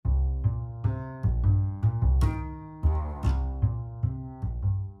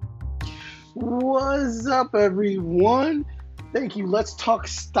What's up, everyone? Thank you. Let's talk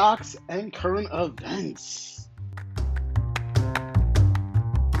stocks and current events.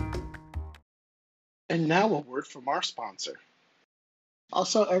 And now a word from our sponsor.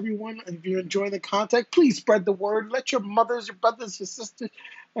 Also, everyone, if you're enjoying the content, please spread the word. Let your mothers, your brothers, your sisters,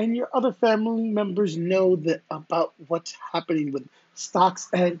 and your other family members know that about what's happening with stocks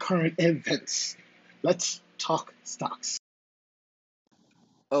and current events. Let's talk stocks.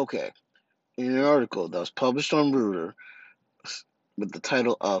 Okay, in an article that was published on Reuters with the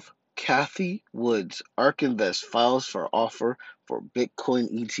title of Cathie Woods ARK Invest files for offer for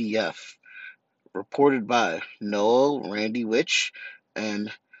Bitcoin ETF, reported by Noel Randy Witch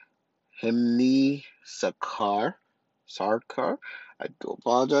and Himni Sarkar. I do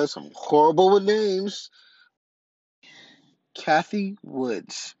apologize. I'm horrible with names. Cathie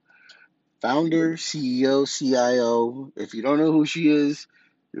Woods, founder, CEO, CIO. If you don't know who she is,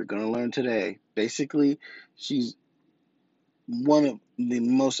 you're going to learn today. Basically, she's one of the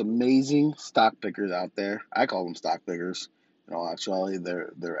most amazing stock pickers out there. I call them stock pickers. In all actuality,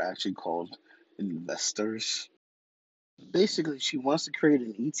 they're actually called investors. Basically, she wants to create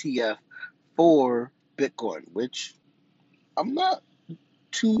an ETF for Bitcoin, which I'm not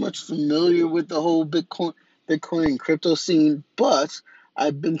too much familiar with the whole Bitcoin and crypto scene, but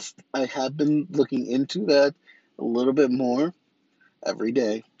I have been looking into that a little bit more every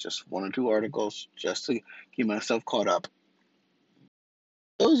day, just one or two articles, just to keep myself caught up.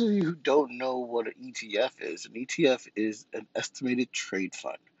 Those of you who don't know what an ETF is, an ETF is an estimated trade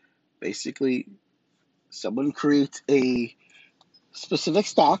fund. Basically, someone creates a specific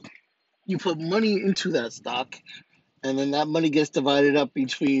stock, you put money into that stock, and then that money gets divided up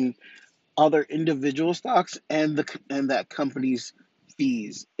between other individual stocks and that company's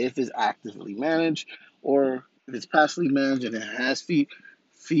fees, if it's actively managed, or if it's passively managed and it has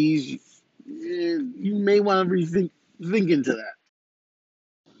fees. You may want to think into that.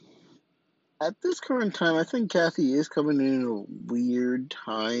 At this current time, I think Cathie is coming in a weird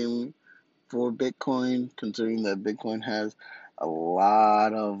time for Bitcoin, considering that Bitcoin has a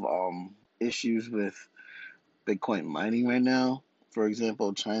lot of issues with Bitcoin mining right now. For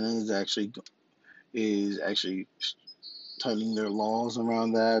example, China is actually tightening their laws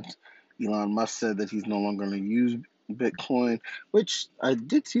around that. Elon Musk said that he's no longer going to use Bitcoin, which I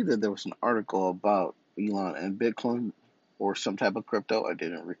did see that there was an article about Elon and Bitcoin or some type of crypto. I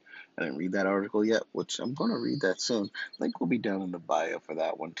didn't read that article yet, which I'm going to read that soon. Link will be down in the bio for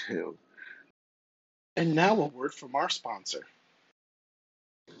that one too. And now a word from our sponsor.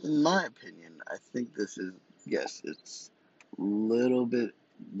 In my opinion, I think this is, yes, it's a little bit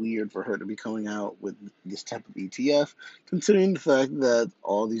weird for her to be coming out with this type of ETF, considering the fact that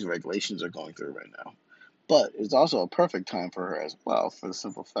all these regulations are going through right now. But it's also a perfect time for her as well, for the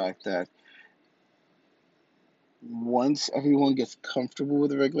simple fact that once everyone gets comfortable with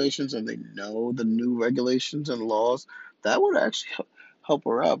the regulations and they know the new regulations and laws, that would actually help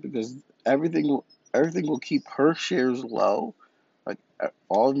her out, because everything will keep her shares low. Like,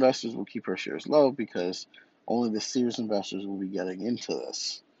 all investors will keep her shares low because only the serious investors will be getting into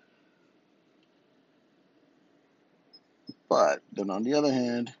this. But then on the other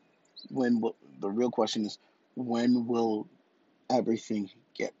hand, the real question is, when will everything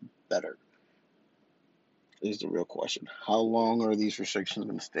get better? Is the real question. How long are these restrictions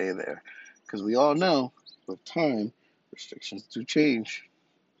going to stay there? Because we all know with time, restrictions do change.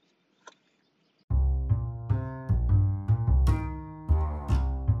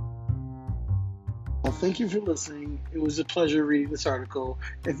 Well, thank you for listening. It was a pleasure reading this article.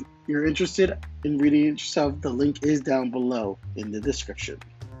 If you're interested in reading it yourself, the link is down below in the description.